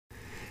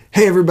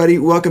Hey everybody,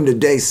 welcome to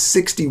day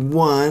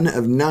 61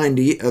 of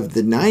 90 of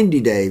the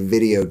 90-day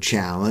video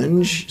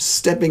challenge,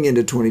 stepping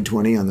into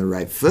 2020 on the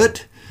right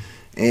foot.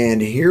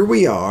 And here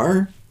we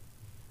are,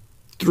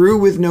 through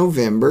with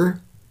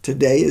November.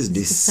 Today is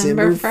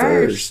December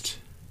 1st.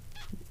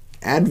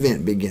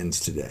 Advent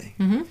begins today.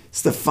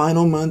 It's the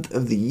final month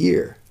of the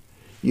year.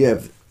 You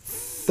have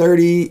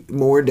 30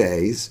 more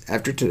days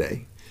after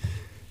today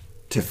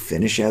to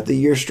finish out the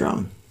year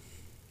strong.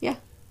 Yeah.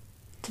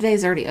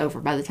 Today's already over.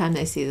 By the time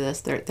they see this,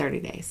 they're at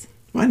 30 days.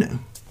 I know.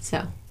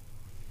 So.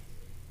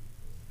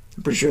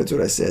 I'm pretty sure that's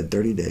what I said,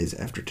 30 days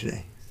after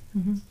today.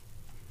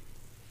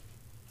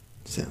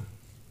 So.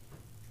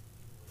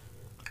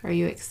 Are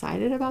you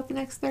excited about the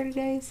next 30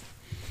 days?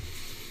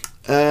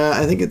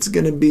 I think it's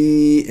going to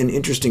be an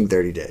interesting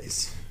 30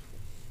 days.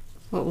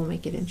 What will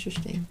make it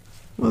interesting?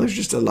 Well, there's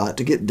just a lot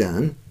to get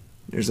done.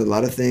 There's a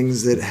lot of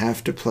things that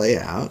have to play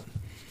out.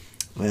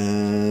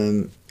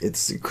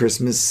 It's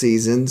Christmas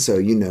season, so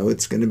you know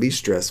it's going to be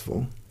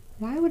stressful.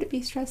 Why would it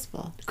be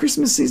stressful?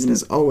 Christmas season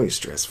is always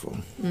stressful.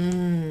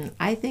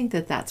 I think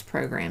that's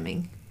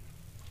programming.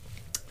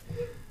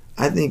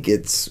 I think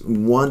it's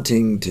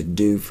wanting to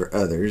do for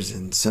others,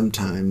 and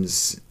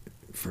sometimes,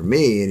 for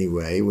me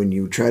anyway, when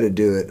you try to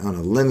do it on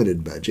a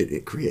limited budget,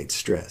 it creates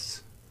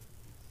stress.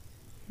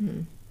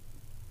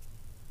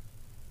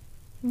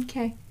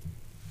 Okay.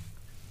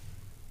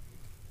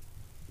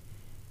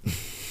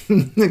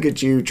 Look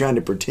at you trying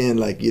to pretend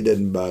like it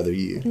doesn't bother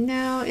you.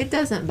 No, it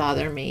doesn't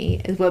bother me.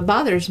 What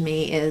bothers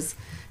me is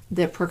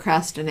the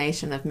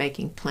procrastination of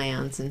making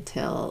plans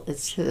until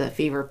it's to the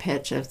fever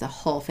pitch of the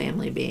whole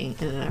family being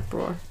in an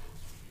uproar.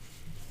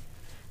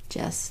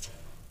 Just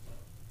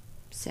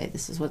say,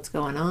 this is what's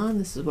going on,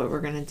 this is what we're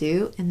going to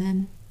do, and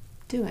then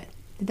do it.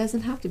 It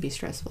doesn't have to be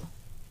stressful.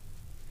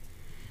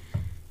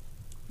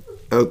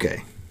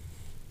 Okay.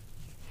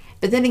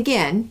 But then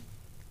again,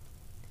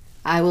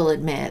 I will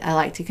admit, I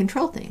like to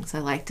control things. I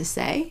like to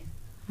say,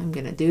 I'm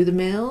going to do the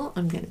meal,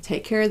 I'm going to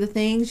take care of the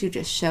things, you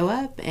just show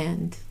up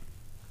and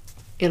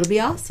it'll be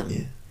awesome.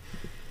 Yeah.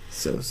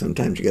 So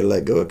sometimes you got to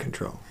let go of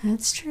control.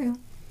 That's true.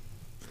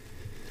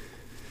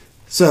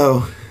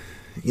 So,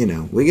 you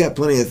know, we got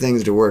plenty of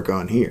things to work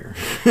on here.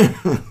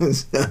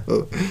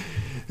 So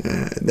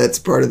that's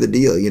part of the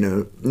deal. You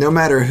know, no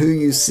matter who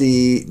you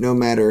see, no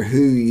matter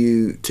who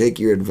you take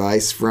your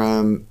advice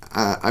from,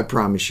 I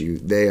promise you,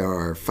 they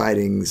are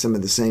fighting some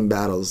of the same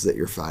battles that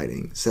you're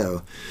fighting.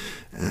 So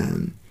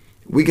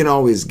we can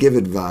always give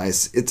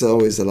advice. It's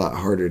always a lot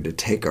harder to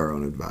take our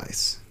own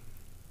advice.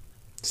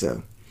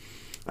 So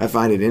I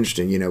find it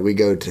interesting. You know, we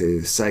go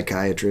to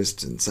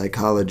psychiatrists and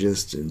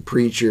psychologists and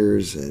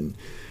preachers and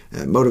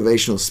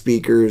motivational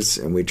speakers,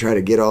 and we try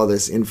to get all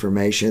this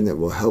information that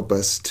will help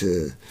us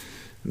to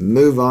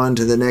move on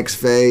to the next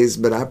phase.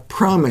 But I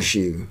promise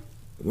you,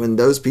 when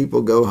those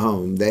people go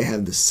home, they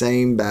have the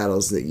same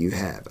battles that you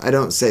have. I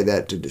don't say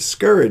that to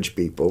discourage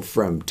people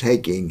from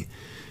taking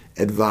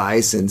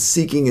advice and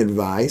seeking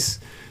advice,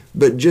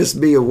 but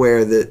just be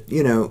aware that,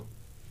 you know,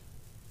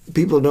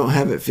 people don't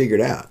have it figured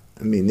out.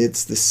 I mean,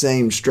 it's the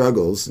same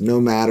struggles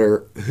no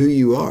matter who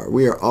you are.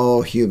 We are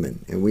all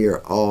human, and we are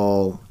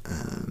all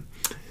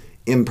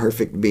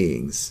imperfect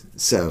beings.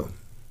 So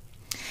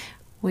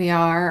we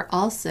are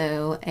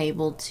also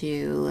able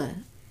to,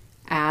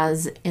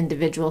 as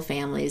individual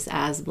families,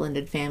 as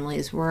blended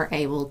families, we're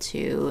able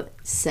to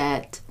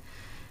set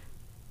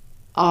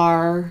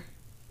our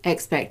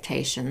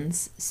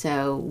expectations.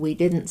 So we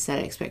didn't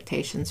set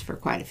expectations for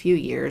quite a few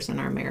years in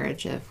our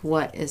marriage of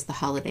what is the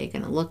holiday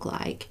going to look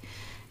like.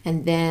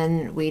 And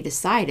then we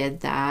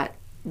decided that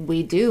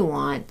we do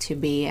want to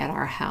be at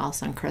our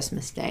house on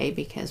Christmas Day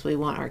because we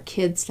want our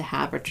kids to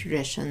have a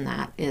tradition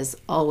that is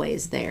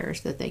always theirs,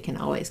 that they can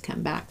always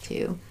come back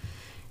to.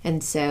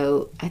 And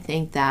so I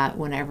think that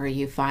whenever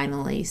you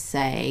finally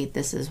say,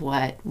 this is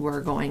what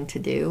we're going to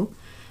do,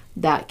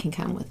 that can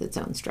come with its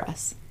own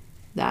stress.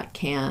 That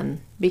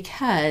can,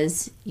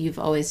 because you've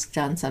always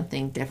done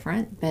something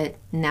different, but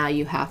now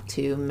you have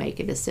to make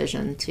a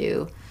decision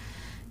to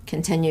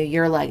continue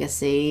your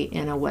legacy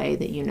in a way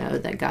that you know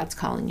that God's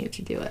calling you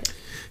to do it.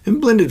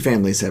 And blended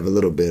families have a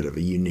little bit of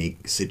a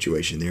unique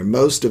situation there.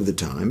 Most of the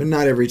time, and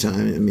not every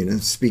time, I mean, I'm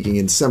speaking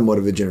in somewhat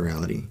of a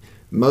generality,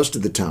 most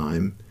of the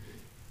time,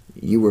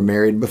 you were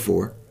married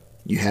before,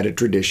 you had a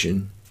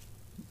tradition,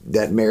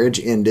 that marriage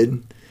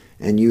ended,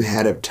 and you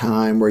had a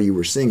time where you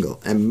were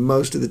single. And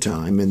most of the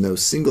time, in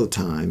those single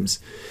times,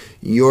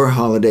 your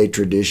holiday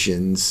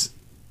traditions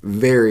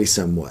vary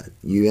somewhat.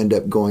 You end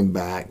up going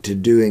back to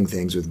doing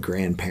things with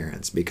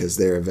grandparents because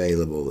they're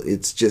available.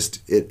 It's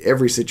just,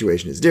 every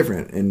situation is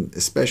different, and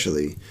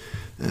especially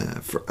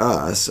for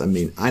us, I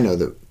mean, I know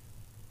that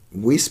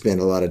we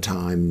spent a lot of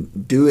time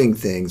doing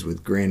things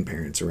with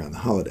grandparents around the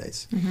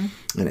holidays.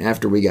 And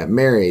after we got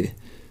married,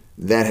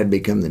 that had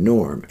become the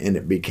norm, and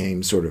it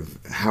became sort of,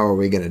 how are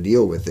we going to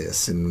deal with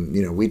this? And,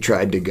 you know, we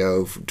tried to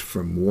go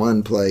from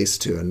one place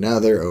to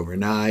another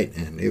overnight,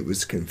 and it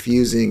was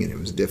confusing and it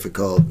was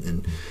difficult.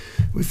 And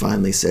we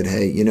finally said,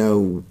 hey, you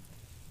know,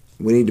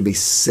 we need to be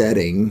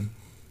setting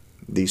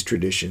these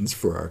traditions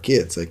for our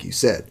kids, like you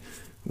said.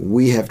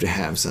 We have to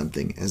have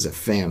something as a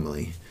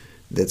family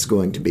that's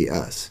going to be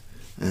us.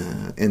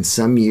 And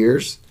some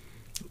years,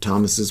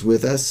 Thomas is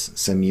with us,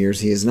 some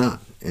years he is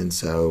not. And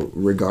so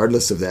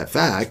regardless of that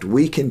fact,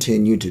 we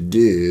continue to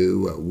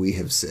do what we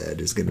have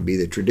said is going to be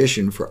the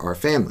tradition for our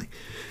family.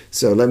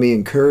 So let me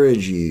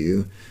encourage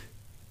you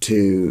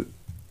to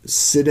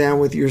sit down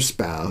with your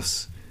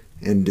spouse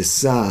and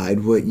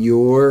decide what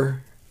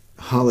your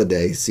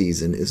holiday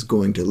season is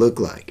going to look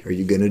like. Are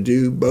you going to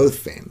do both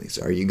families?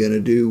 Are you going to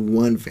do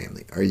one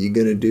family? Are you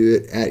going to do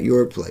it at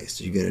your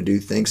place? Are you going to do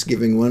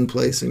Thanksgiving one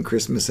place and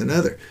Christmas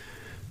another?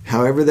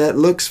 However that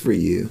looks for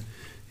you,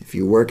 if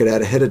you work it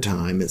out ahead of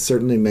time, it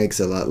certainly makes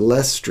a lot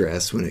less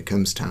stress when it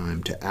comes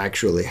time to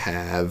actually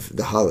have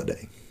the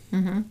holiday.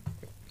 Mm-hmm.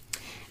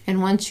 And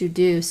once you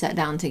do sit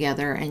down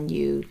together and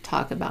you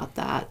talk about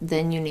that,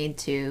 then you need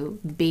to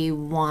be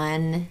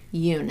one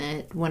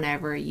unit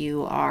whenever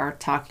you are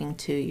talking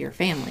to your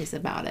families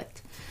about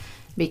it.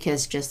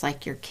 Because just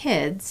like your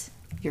kids,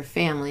 your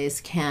families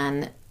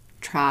can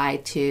try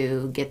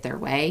to get their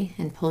way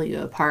and pull you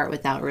apart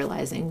without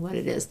realizing what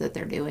it is that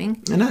they're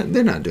doing. And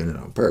they're not doing it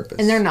on purpose.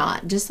 And they're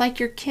not. Just like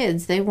your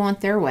kids, they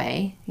want their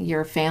way.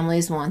 Your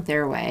families want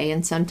their way.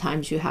 And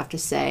sometimes you have to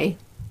say,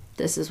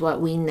 this is what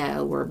we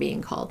know we're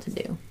being called to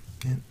do.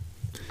 Yeah.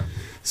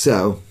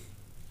 So,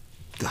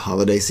 the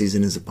holiday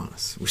season is upon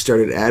us. We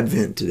started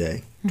Advent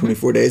today,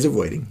 24 days of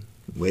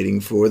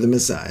waiting for the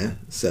Messiah.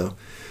 So,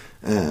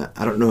 I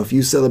don't know if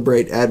you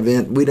celebrate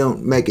Advent. We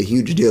don't make a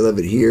huge deal of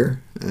it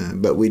here,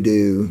 but we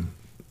do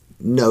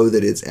know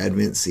that it's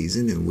Advent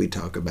season, and we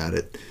talk about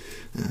it.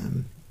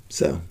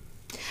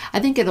 I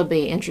think it'll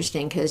be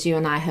interesting because you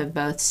and I have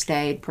both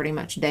stayed pretty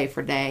much day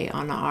for day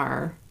on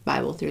our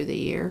Bible through the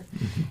year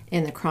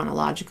in the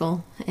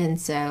chronological.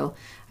 And so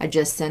I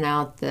just sent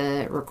out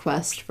the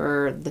request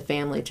for the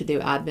family to do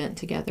Advent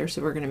together.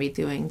 So we're going to be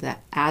doing the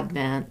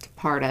Advent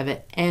part of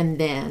it. And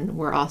then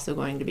we're also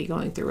going to be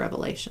going through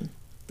Revelation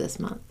this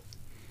month.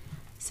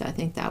 So I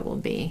think that will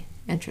be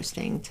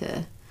interesting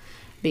to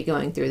be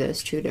going through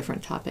those two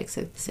different topics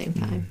at the same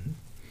time.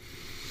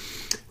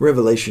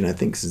 Revelation, I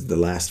think, is the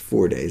last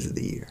 4 days of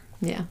the year.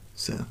 Yeah.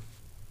 So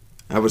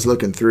I was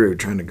looking through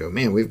trying to go,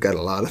 man, we've got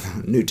a lot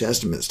of New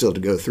Testament still to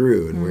go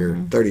through, and we're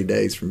 30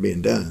 days from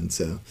being done.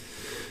 So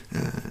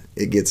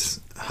it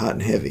gets hot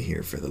and heavy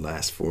here for the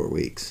last 4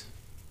 weeks.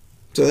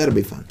 So that'll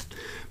be fun.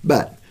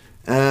 But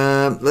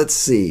let's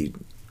see.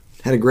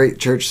 Had a great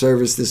church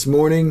service this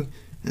morning.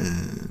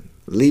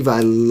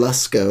 Levi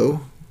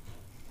Lusko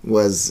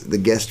was the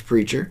guest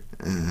preacher,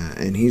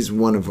 and he's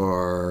one of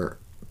our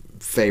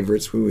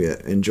favorites. We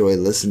enjoy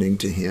listening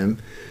to him.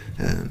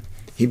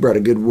 He brought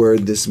a good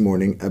word this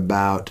morning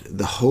about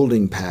the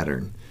holding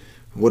pattern.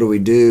 What do we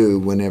do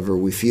whenever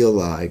we feel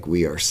like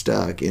we are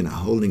stuck in a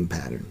holding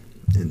pattern?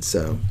 And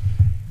so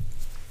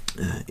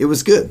it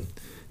was good,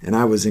 and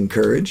I was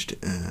encouraged.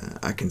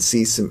 I can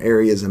see some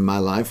areas in my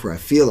life where I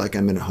feel like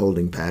I'm in a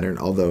holding pattern,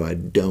 although I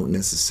don't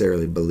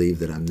necessarily believe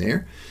that I'm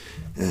there.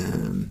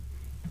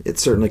 It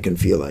certainly can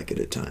feel like it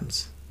at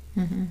times.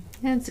 Mm-hmm.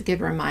 And it's a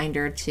good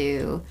reminder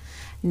to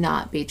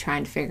not be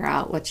trying to figure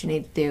out what you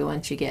need to do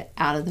once you get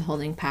out of the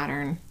holding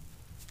pattern.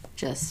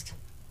 Just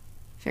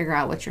figure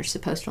out what you're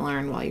supposed to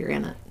learn while you're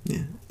in it.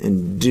 Yeah,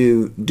 and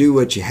do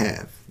what you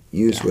have.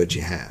 Use what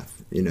you have.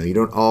 You know, you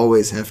don't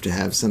always have to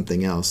have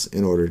something else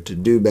in order to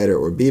do better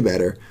or be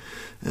better,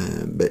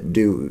 but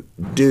do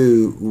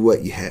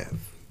what you have.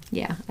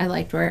 Yeah, I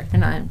liked where,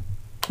 and I'm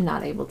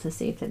not able to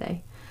see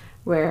today,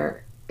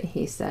 where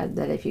he said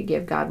that if you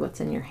give God what's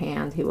in your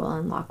hand, he will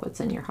unlock what's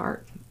in your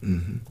heart.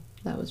 Mm-hmm.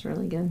 That was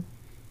really good.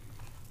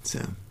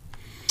 So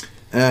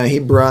he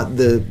brought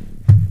the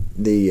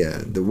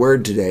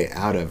word today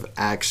out of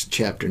Acts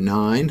chapter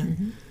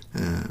 9,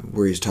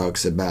 where he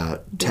talks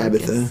about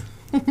Dorcas.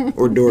 Tabitha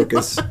or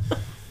Dorcas.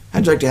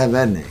 I'd like to have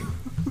that name.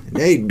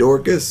 Hey,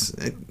 Dorcas.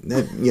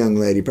 That young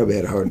lady probably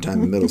had a hard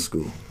time in middle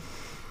school.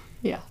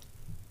 Yeah.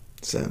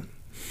 So,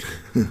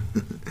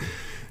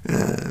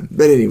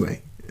 but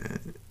anyway,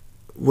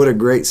 what a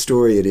great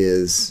story it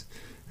is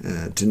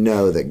to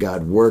know that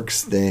God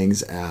works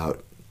things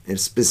out in a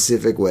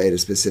specific way at a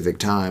specific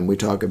time. We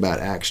talk about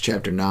Acts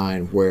chapter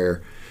 9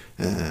 where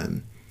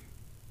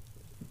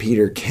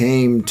Peter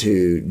came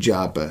to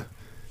Joppa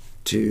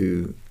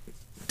to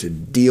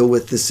deal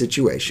with the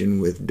situation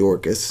with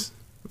Dorcas,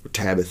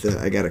 Tabitha.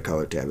 I got to call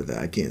her Tabitha.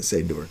 I can't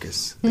say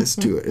Dorcas. It's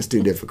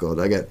too difficult.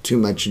 I got too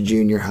much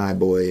junior high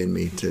boy in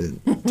me to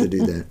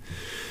do that.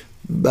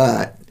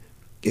 But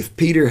if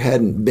Peter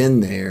hadn't been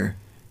there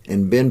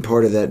and been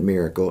part of that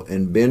miracle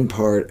and been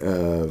part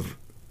of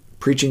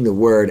preaching the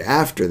word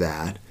after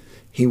that,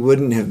 he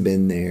wouldn't have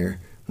been there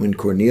when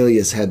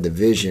Cornelius had the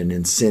vision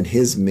and sent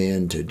his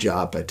men to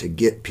Joppa to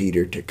get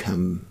Peter to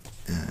come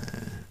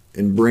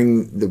and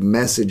bring the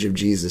message of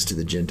Jesus to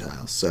the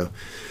Gentiles. So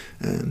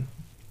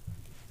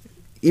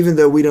even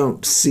though we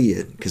don't see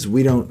it, because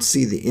we don't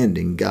see the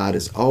ending, God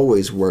is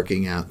always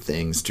working out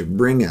things to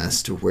bring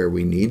us to where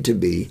we need to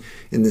be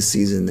in the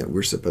season that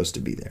we're supposed to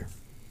be there.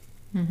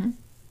 Mm-hmm.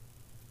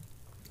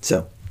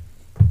 So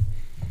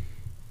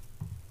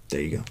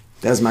There you go.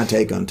 That's my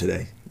take on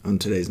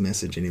today's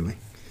message anyway.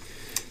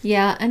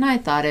 Yeah, and I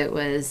thought it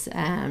was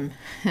a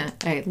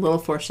little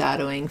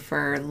foreshadowing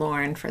for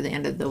Lauren for the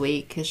end of the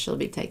week because she'll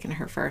be taking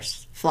her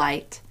first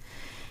flight.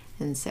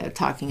 And so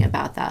talking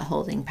about that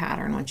holding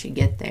pattern once you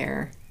get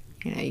there,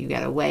 you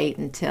got to wait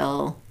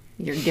until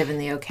you're given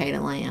the okay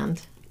to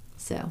land.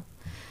 So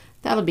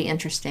that'll be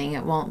interesting.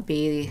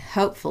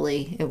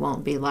 Hopefully it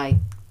won't be like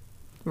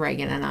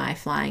Reagan and I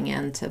flying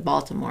into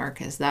Baltimore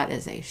because that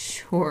is a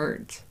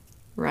short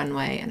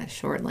runway and a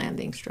short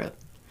landing strip.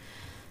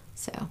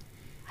 So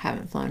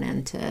haven't flown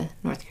into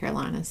North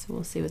Carolina, so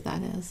we'll see what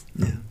that is.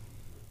 Yeah.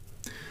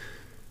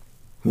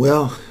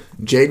 Well,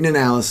 Jaden and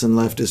Allison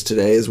left us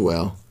today as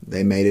well.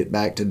 They made it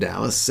back to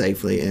Dallas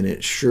safely, and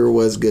it sure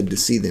was good to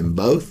see them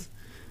both.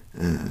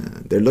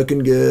 They're looking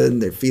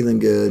good, they're feeling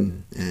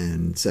good,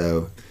 and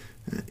so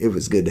it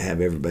was good to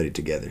have everybody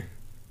together.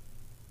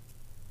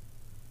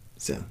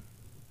 So,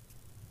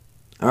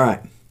 all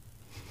right.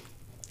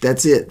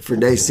 That's it for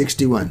day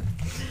 61.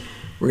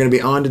 We're going to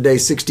be on to day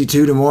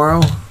 62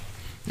 tomorrow.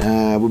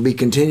 We'll be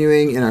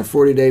continuing in our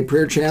 40-day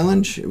prayer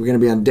challenge. We're going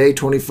to be on day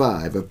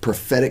 25, a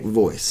prophetic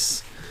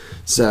voice.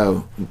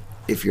 So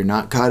if you're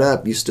not caught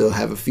up, you still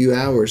have a few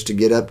hours to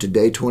get up to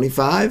day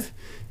 25.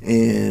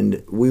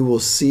 And we will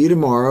see you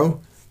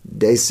tomorrow,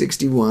 day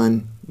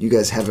 61. You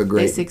guys have a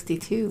great... Day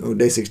 62. Oh,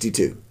 day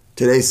 62.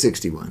 Today's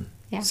 61.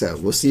 Yeah. So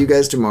we'll see you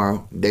guys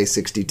tomorrow, day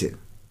 62.